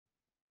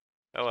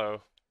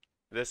Hello,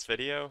 this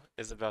video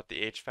is about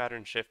the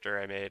H-pattern shifter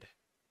I made.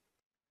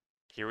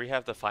 Here we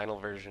have the final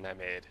version I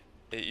made.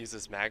 It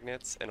uses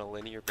magnets and a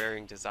linear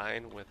bearing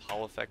design with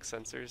Hall effect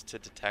sensors to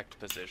detect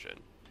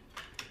position.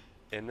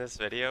 In this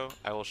video,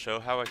 I will show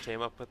how I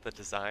came up with the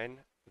design,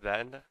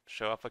 then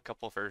show off a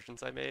couple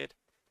versions I made,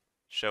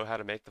 show how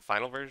to make the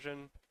final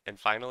version, and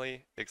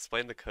finally,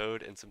 explain the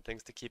code and some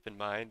things to keep in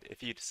mind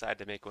if you decide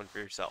to make one for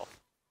yourself.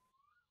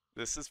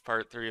 This is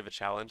part 3 of a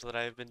challenge that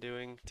I have been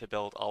doing to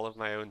build all of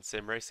my own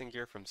sim racing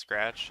gear from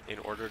scratch in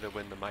order to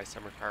win the My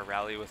Summer Car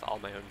Rally with all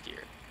my own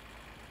gear.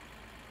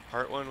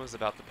 Part 1 was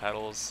about the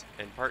pedals,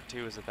 and part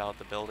 2 is about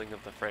the building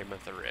of the frame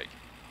of the rig.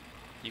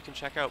 You can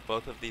check out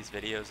both of these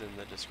videos in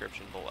the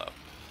description below.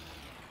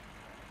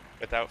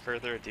 Without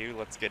further ado,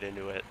 let's get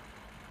into it.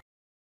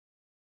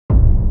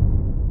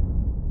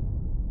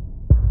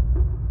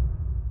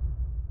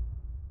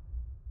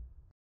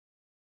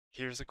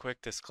 Here's a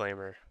quick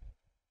disclaimer.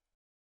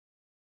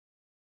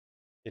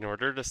 In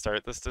order to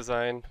start this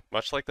design,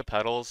 much like the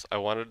pedals, I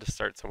wanted to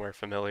start somewhere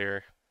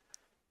familiar.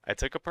 I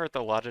took apart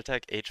the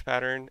Logitech H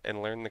pattern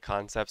and learned the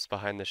concepts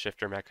behind the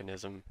shifter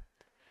mechanism.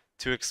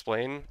 To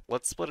explain,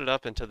 let's split it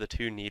up into the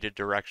two needed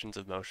directions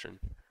of motion.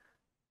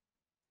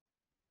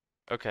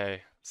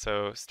 Okay,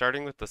 so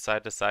starting with the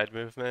side-to-side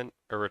movement,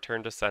 a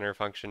return to center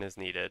function is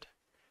needed.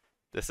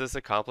 This is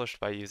accomplished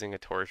by using a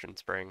torsion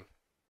spring.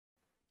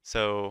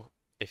 So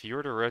if you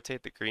were to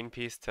rotate the green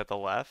piece to the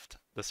left,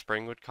 the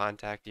spring would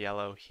contact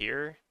yellow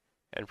here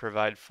and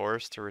provide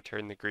force to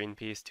return the green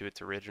piece to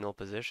its original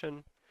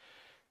position.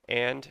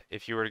 And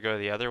if you were to go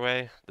the other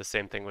way, the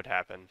same thing would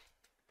happen.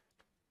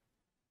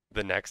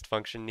 The next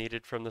function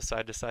needed from the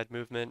side-to-side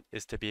movement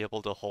is to be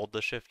able to hold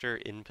the shifter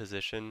in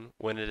position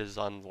when it is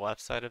on the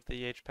left side of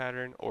the H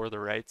pattern or the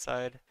right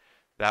side.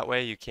 That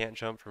way you can't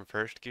jump from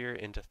first gear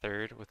into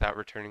third without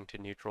returning to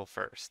neutral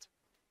first.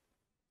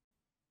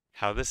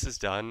 How this is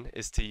done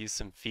is to use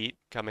some feet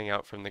coming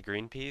out from the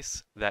green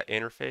piece that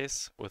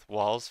interface with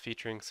walls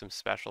featuring some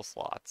special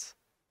slots.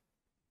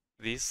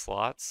 These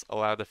slots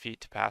allow the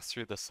feet to pass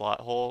through the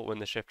slot hole when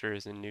the shifter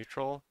is in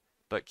neutral,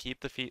 but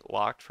keep the feet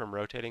locked from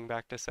rotating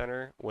back to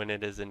center when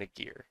it is in a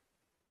gear.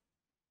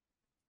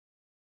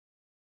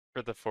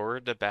 For the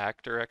forward to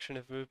back direction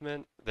of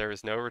movement, there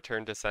is no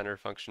return to center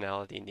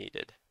functionality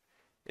needed.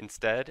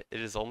 Instead,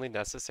 it is only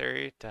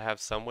necessary to have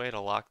some way to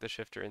lock the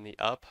shifter in the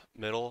up,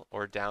 middle,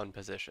 or down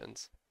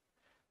positions.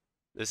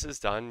 This is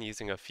done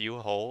using a few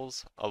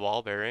holes, a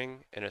ball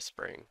bearing, and a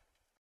spring.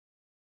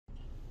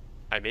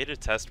 I made a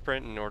test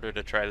print in order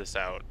to try this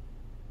out.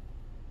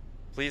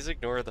 Please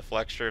ignore the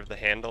flexure of the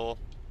handle.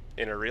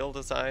 In a real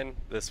design,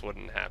 this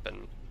wouldn't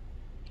happen.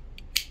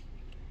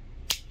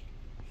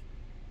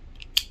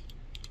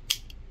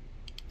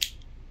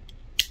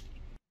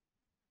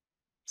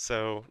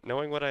 So,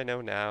 knowing what I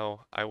know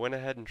now, I went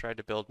ahead and tried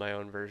to build my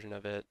own version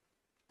of it.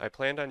 I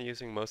planned on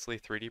using mostly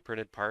 3D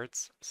printed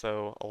parts,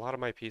 so a lot of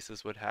my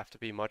pieces would have to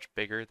be much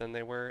bigger than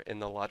they were in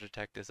the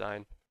Logitech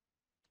design.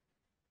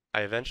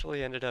 I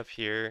eventually ended up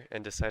here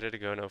and decided to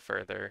go no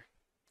further.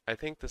 I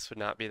think this would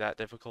not be that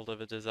difficult of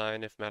a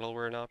design if metal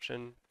were an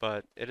option,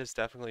 but it is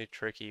definitely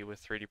tricky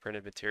with 3D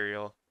printed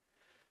material.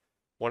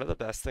 One of the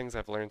best things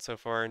I've learned so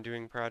far in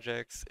doing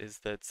projects is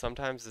that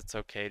sometimes it's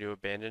okay to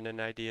abandon an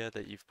idea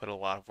that you've put a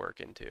lot of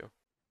work into.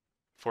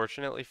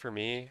 Fortunately for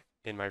me,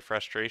 in my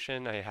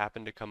frustration, I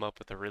happened to come up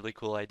with a really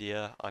cool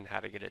idea on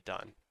how to get it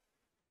done.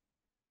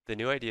 The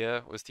new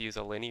idea was to use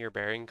a linear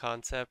bearing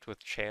concept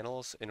with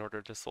channels in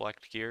order to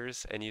select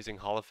gears and using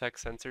Hall effect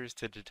sensors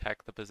to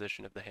detect the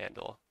position of the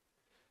handle.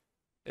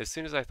 As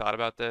soon as I thought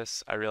about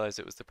this, I realized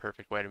it was the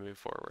perfect way to move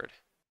forward.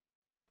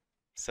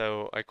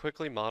 So I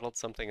quickly modeled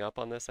something up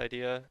on this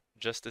idea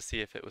just to see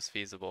if it was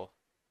feasible.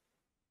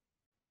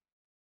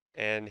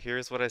 And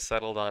here's what I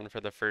settled on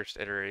for the first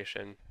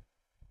iteration.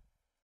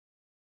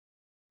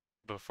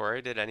 Before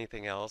I did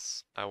anything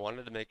else, I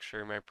wanted to make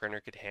sure my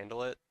printer could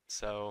handle it,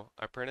 so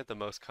I printed the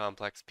most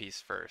complex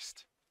piece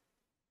first.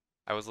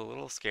 I was a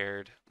little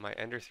scared. My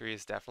Ender 3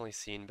 has definitely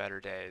seen better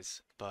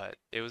days, but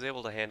it was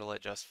able to handle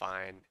it just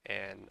fine,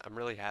 and I'm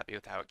really happy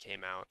with how it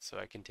came out, so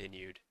I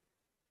continued.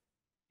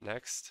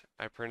 Next,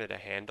 I printed a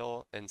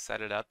handle and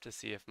set it up to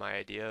see if my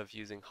idea of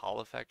using Hall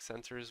effect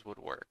sensors would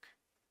work.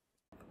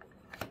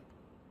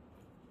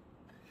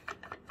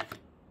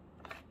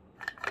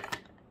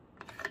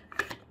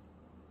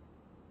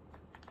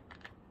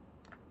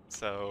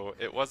 So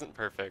it wasn't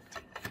perfect,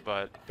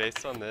 but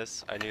based on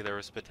this, I knew there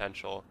was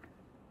potential,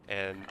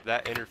 and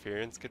that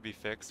interference could be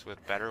fixed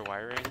with better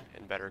wiring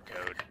and better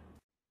code.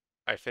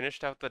 I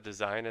finished out the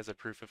design as a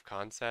proof of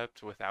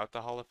concept without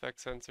the Hall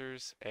effect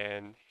sensors,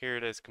 and here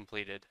it is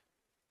completed.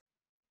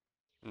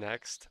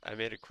 Next, I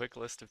made a quick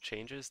list of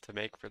changes to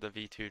make for the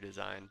V2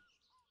 design.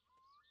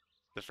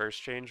 The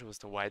first change was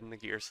to widen the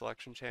gear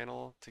selection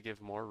channel to give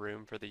more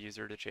room for the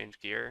user to change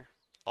gear.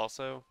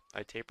 Also,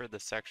 I tapered the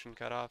section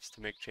cutoffs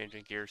to make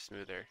changing gear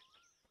smoother.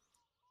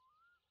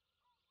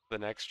 The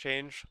next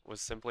change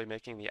was simply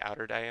making the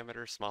outer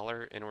diameter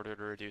smaller in order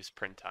to reduce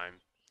print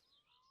time.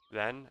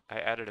 Then, I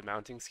added a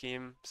mounting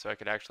scheme so I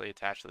could actually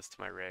attach this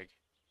to my rig.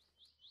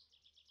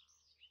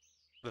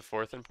 The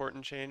fourth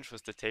important change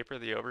was to taper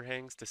the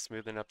overhangs to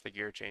smoothen up the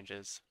gear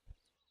changes.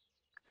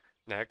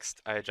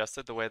 Next, I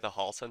adjusted the way the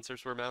hall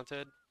sensors were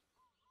mounted.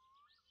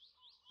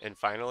 And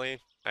finally,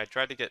 I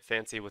tried to get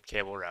fancy with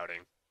cable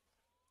routing.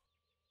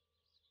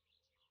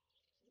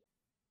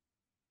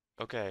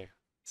 Okay,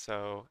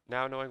 so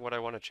now knowing what I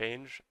want to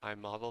change, I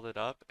modeled it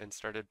up and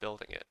started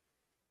building it.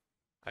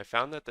 I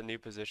found that the new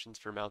positions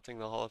for mounting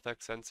the Hall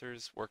effect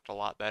sensors worked a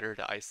lot better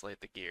to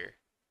isolate the gear.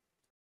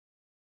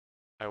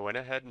 I went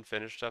ahead and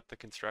finished up the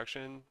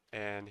construction,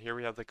 and here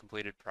we have the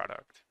completed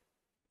product.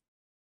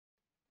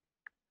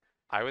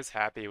 I was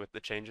happy with the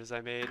changes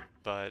I made,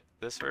 but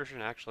this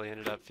version actually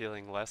ended up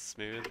feeling less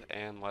smooth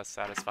and less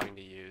satisfying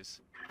to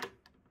use.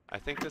 I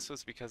think this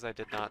was because I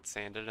did not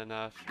sand it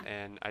enough,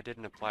 and I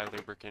didn't apply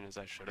lubricant as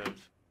I should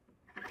have.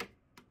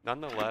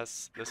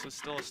 Nonetheless, this was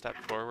still a step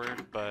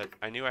forward, but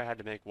I knew I had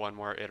to make one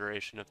more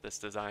iteration of this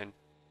design.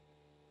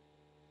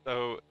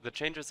 So, the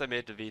changes I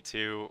made to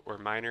V2 were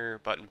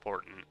minor but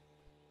important.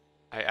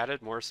 I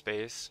added more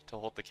space to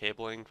hold the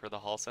cabling for the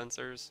hall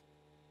sensors.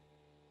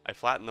 I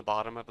flattened the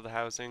bottom of the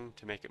housing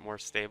to make it more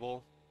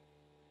stable.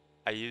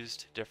 I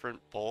used different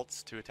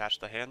bolts to attach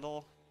the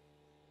handle,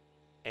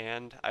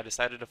 and I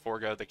decided to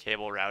forego the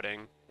cable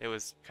routing. It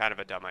was kind of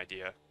a dumb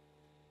idea.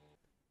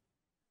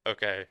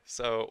 Okay,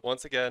 so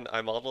once again,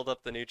 I modeled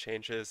up the new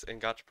changes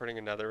and got to printing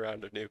another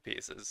round of new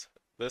pieces.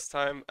 This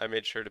time, I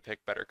made sure to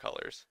pick better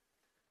colors.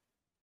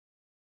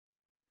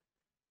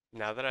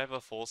 Now that I have a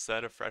full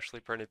set of freshly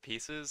printed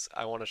pieces,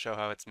 I want to show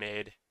how it's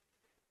made.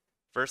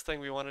 First thing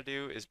we want to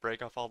do is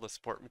break off all the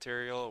support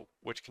material,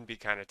 which can be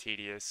kind of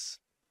tedious.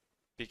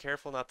 Be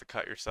careful not to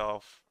cut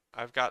yourself.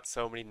 I've got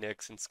so many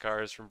nicks and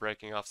scars from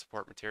breaking off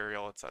support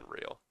material, it's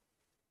unreal.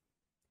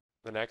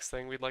 The next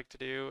thing we'd like to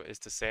do is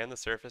to sand the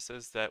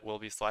surfaces that will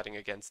be sliding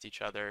against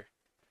each other.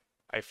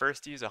 I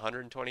first use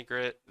 120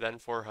 grit, then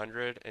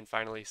 400, and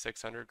finally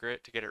 600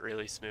 grit to get it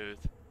really smooth.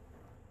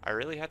 I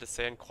really had to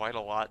sand quite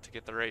a lot to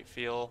get the right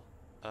feel.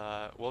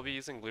 We'll be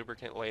using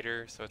lubricant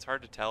later, so it's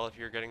hard to tell if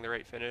you're getting the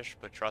right finish,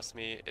 but trust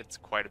me, it's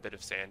quite a bit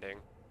of sanding.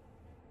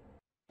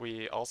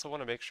 We also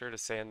want to make sure to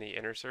sand the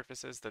inner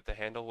surfaces that the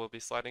handle will be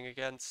sliding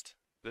against.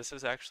 This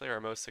is actually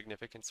our most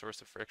significant source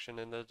of friction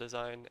in the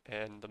design,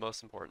 and the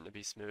most important to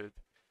be smooth.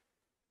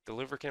 The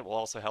lubricant will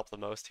also help the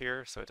most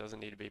here, so it doesn't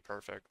need to be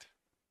perfect.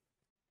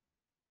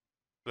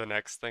 The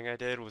next thing I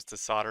did was to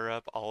solder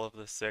up all of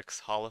the 6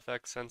 Hall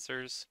effect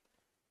sensors.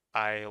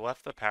 I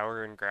left the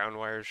power and ground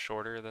wires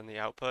shorter than the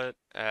output,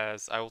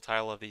 as I will tie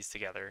all of these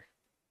together.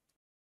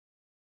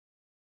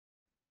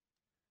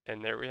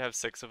 And there we have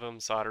 6 of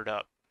them soldered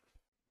up.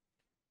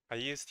 I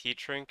used heat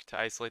shrink to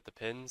isolate the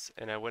pins,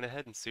 and I went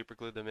ahead and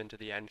superglued them into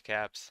the end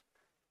caps.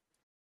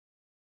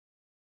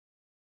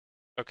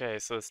 Okay,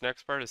 so this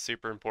next part is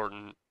super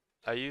important.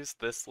 I used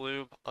this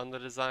lube on the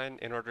design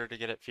in order to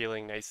get it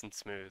feeling nice and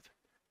smooth.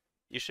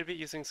 You should be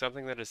using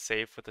something that is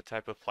safe with the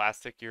type of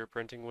plastic you're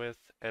printing with,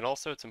 and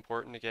also it's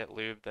important to get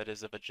lube that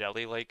is of a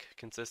jelly-like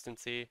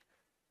consistency,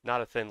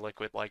 not a thin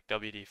liquid like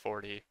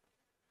WD-40.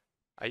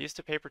 I used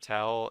a paper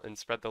towel and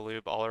spread the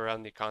lube all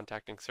around the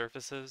contacting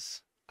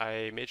surfaces.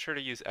 I made sure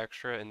to use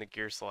extra in the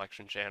gear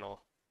selection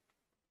channel.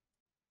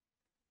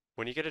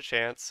 When you get a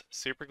chance,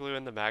 superglue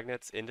in the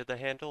magnets into the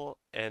handle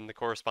and the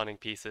corresponding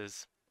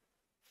pieces.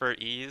 For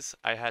ease,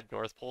 I had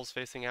north poles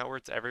facing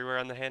outwards everywhere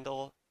on the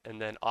handle, and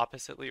then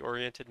oppositely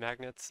oriented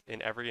magnets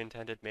in every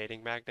intended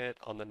mating magnet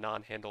on the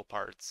non-handle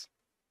parts.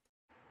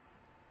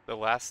 The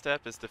last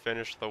step is to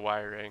finish the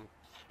wiring.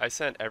 I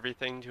sent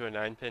everything to a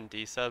 9-pin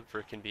D-sub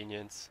for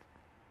convenience.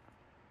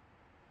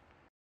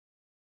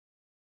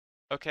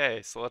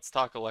 Okay, so let's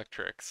talk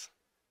electrics.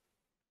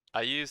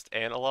 I used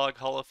analog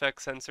Hall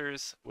effect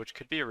sensors, which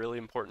could be a really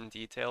important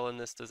detail in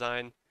this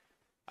design.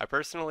 I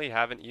personally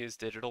haven't used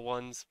digital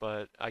ones,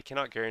 but I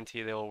cannot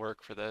guarantee they will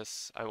work for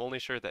this. I'm only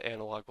sure that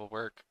analog will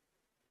work.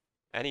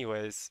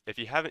 Anyways, if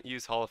you haven't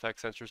used Hall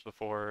effect sensors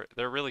before,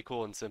 they're really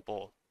cool and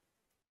simple.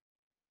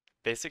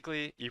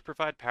 Basically, you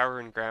provide power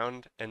and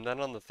ground, and then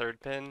on the third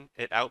pin,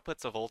 it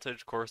outputs a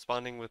voltage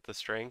corresponding with the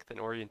strength and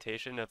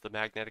orientation of the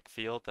magnetic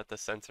field that the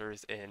sensor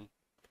is in.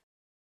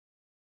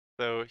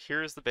 So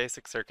here's the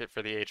basic circuit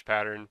for the H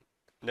pattern.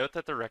 Note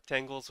that the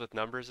rectangles with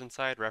numbers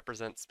inside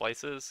represent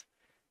splices,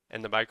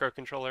 and the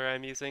microcontroller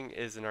I'm using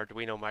is an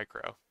Arduino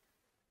Micro.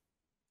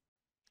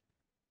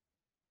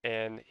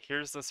 And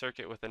here's the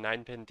circuit with a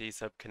 9-pin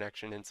D-sub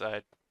connection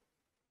inside.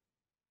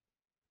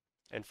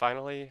 And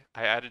finally,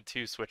 I added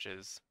 2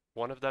 switches.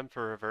 One of them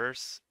for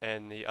reverse,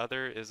 and the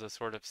other is a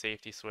sort of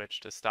safety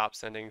switch to stop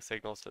sending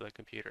signals to the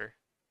computer.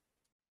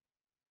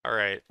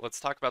 Alright, let's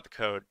talk about the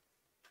code.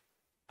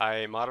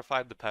 I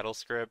modified the pedal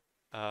script,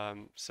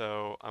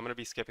 so I'm going to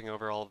be skipping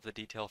over all of the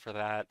detail for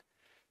that.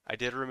 I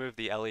did remove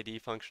the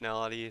LED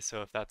functionality,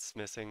 so if that's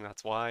missing,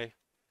 that's why.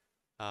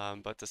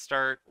 But to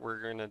start,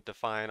 we're going to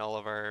define all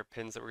of our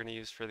pins that we're going to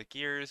use for the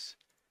gears,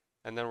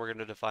 and then we're going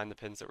to define the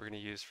pins that we're going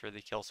to use for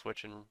the kill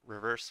switch and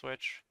reverse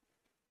switch.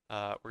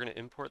 We're going to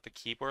import the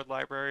keyboard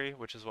library,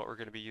 which is what we're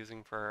going to be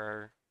using for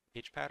our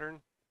H pattern.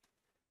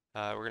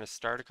 We're going to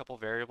start a couple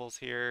variables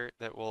here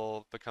that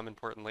will become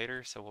important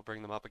later, so we'll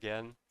bring them up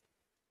again.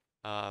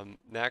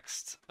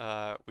 Next,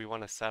 we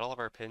want to set all of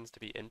our pins to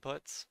be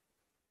inputs.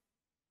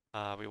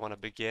 We want to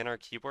begin our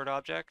keyboard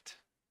object,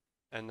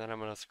 and then I'm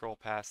going to scroll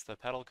past the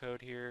pedal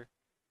code here,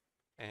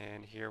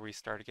 and here we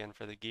start again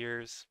for the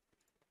gears.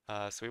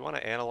 So we want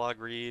to analog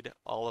read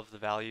all of the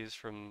values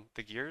from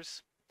the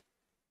gears,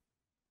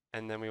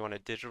 and then we want to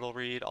digital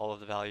read all of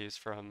the values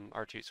from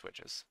our two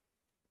switches.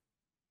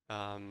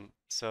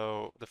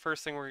 So the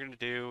first thing we're going to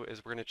do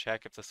is we're going to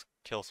check if the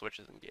kill switch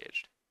is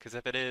engaged, because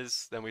if it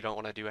is, then we don't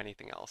want to do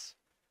anything else.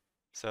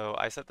 So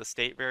I set the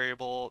state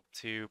variable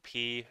to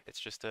P. It's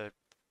just a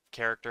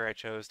character I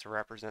chose to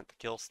represent the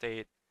kill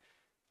state.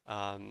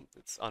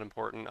 It's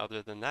unimportant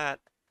other than that.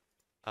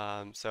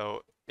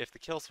 So if the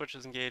kill switch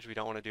is engaged, we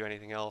don't want to do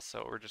anything else,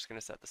 so we're just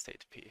going to set the state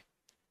to P.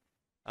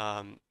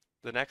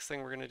 The next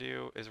thing we're going to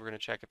do is we're going to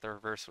check if the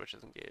reverse switch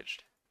is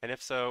engaged. And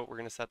if so, we're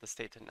going to set the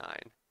state to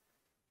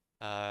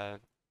 9.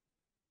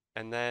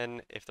 And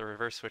then if the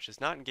reverse switch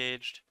is not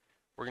engaged,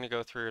 we're going to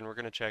go through and we're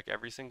going to check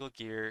every single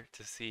gear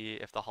to see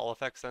if the Hall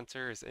effect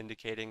sensor is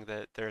indicating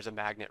that there's a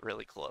magnet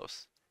really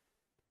close.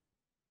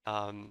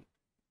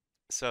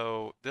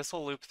 So this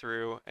will loop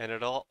through and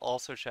it'll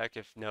also check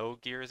if no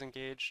gear is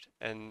engaged,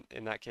 and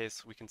in that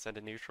case we can send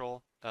a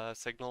neutral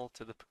signal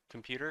to the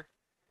computer.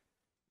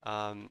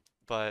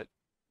 But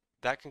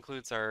that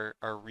concludes our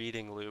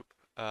reading loop.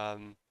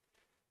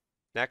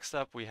 Next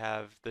up we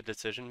have the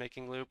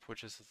decision-making loop,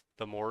 which is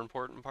the more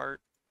important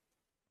part.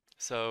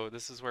 So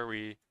this is where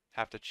we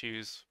have to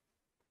choose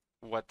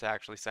what to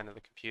actually send to the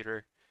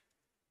computer.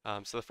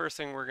 So the first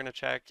thing we're going to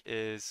check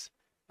is,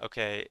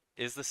 okay,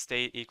 is the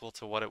state equal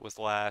to what it was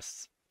the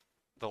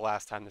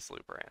last time this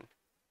loop ran?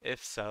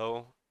 If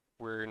so,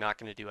 we're not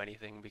going to do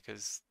anything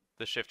because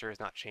the shifter has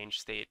not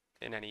changed state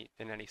in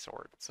any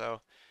sort.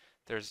 So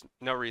there's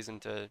no reason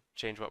to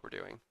change what we're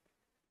doing.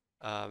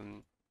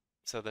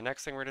 So the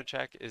next thing we're going to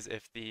check is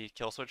if the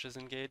kill switch is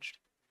engaged,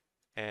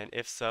 and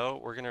if so,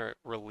 we're going to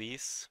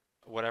release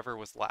whatever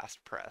was last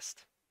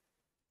pressed.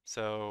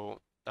 So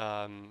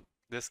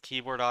this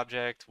keyboard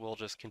object will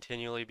just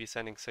continually be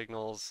sending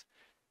signals,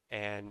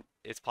 and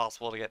it's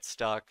possible to get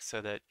stuck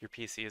so that your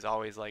PC is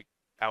always like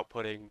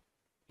outputting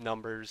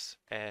numbers,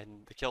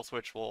 and the kill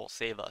switch will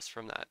save us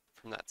from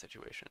that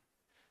situation.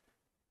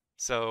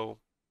 So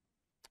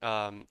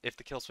if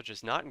the kill switch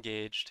is not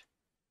engaged,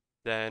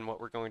 then what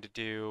we're going to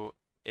do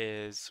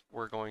is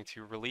we're going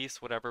to release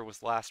whatever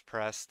was last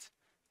pressed,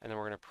 and then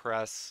we're going to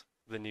press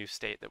the new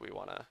state that we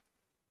want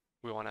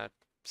to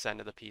send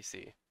to the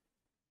PC.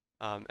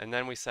 And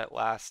then we set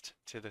last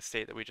to the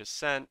state that we just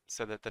sent,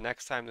 so that the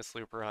next time this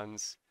loop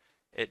runs,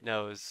 it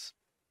knows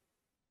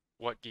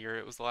what gear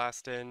it was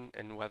last in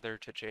and whether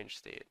to change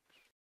state.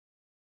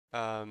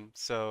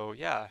 So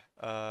yeah,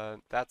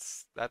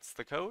 that's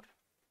the code.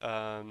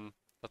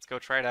 Let's go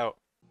try it out.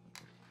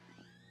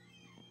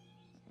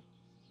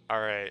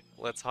 Alright,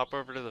 let's hop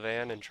over to the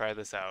van and try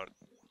this out.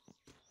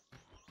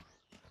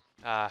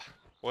 Ah,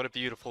 what a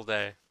beautiful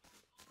day.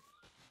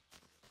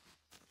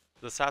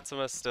 The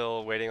Satsuma's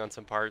still waiting on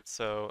some parts,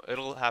 so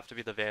it'll have to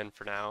be the van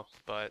for now,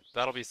 but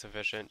that'll be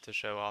sufficient to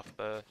show off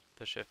the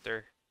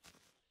shifter.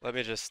 Let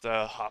me just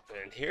hop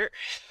in here.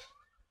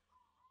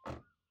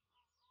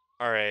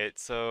 Alright,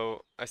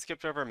 so I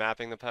skipped over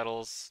mapping the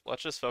pedals.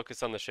 Let's just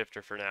focus on the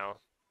shifter for now.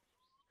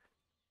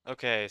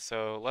 Okay,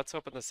 so let's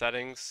open the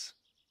settings.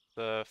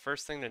 The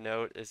first thing to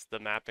note is the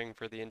mapping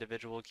for the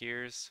individual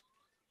gears.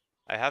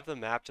 I have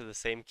them mapped to the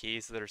same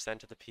keys that are sent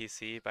to the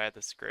PC by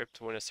the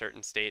script when a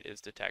certain state is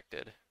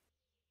detected.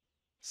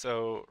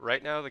 So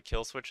right now the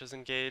kill switch is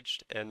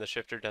engaged and the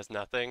shifter does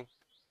nothing,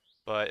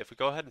 but if we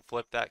go ahead and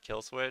flip that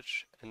kill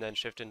switch and then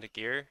shift into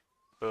gear,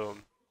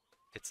 boom,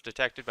 it's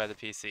detected by the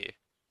PC.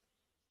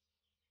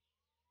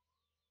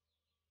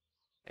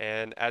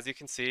 And as you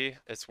can see,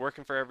 it's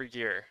working for every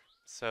gear.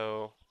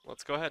 So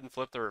let's go ahead and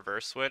flip the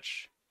reverse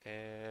switch,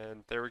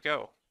 and there we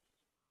go.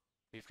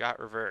 We've got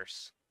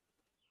reverse.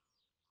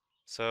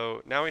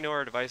 So now we know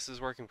our device is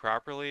working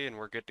properly and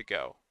we're good to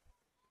go.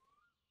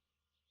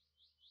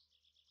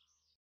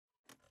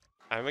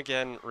 I'm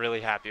again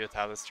really happy with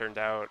how this turned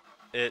out.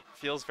 It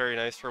feels very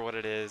nice for what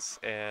it is,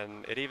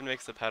 and it even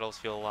makes the pedals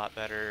feel a lot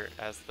better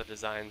as the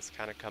design's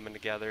kind of coming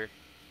together.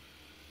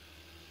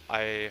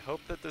 I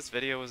hope that this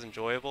video was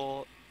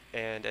enjoyable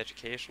and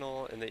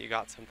educational and that you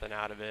got something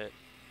out of it.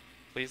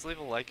 Please leave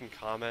a like and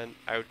comment.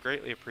 I would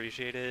greatly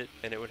appreciate it,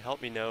 and it would help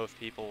me know if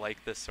people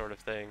like this sort of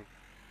thing.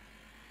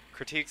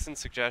 Critiques and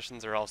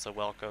suggestions are also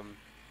welcome.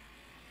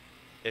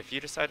 If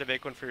you decide to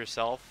make one for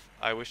yourself,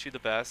 I wish you the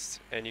best,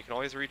 and you can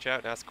always reach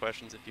out and ask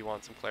questions if you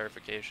want some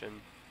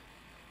clarification.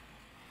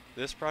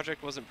 This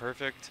project wasn't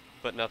perfect,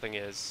 but nothing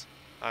is.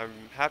 I'm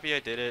happy I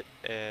did it,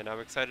 and I'm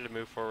excited to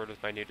move forward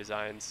with my new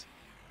designs.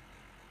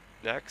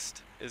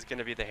 Next is going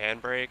to be the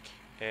handbrake,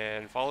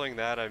 and following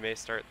that I may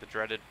start the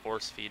dreaded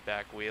force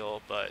feedback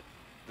wheel, but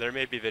there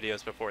may be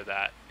videos before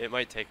that. It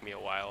might take me a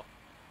while.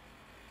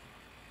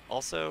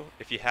 Also,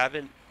 if you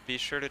haven't, be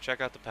sure to check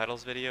out the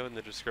pedals video in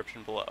the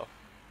description below.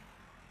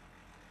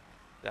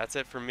 That's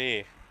it for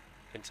me.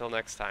 Until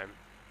next time,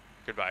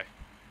 goodbye.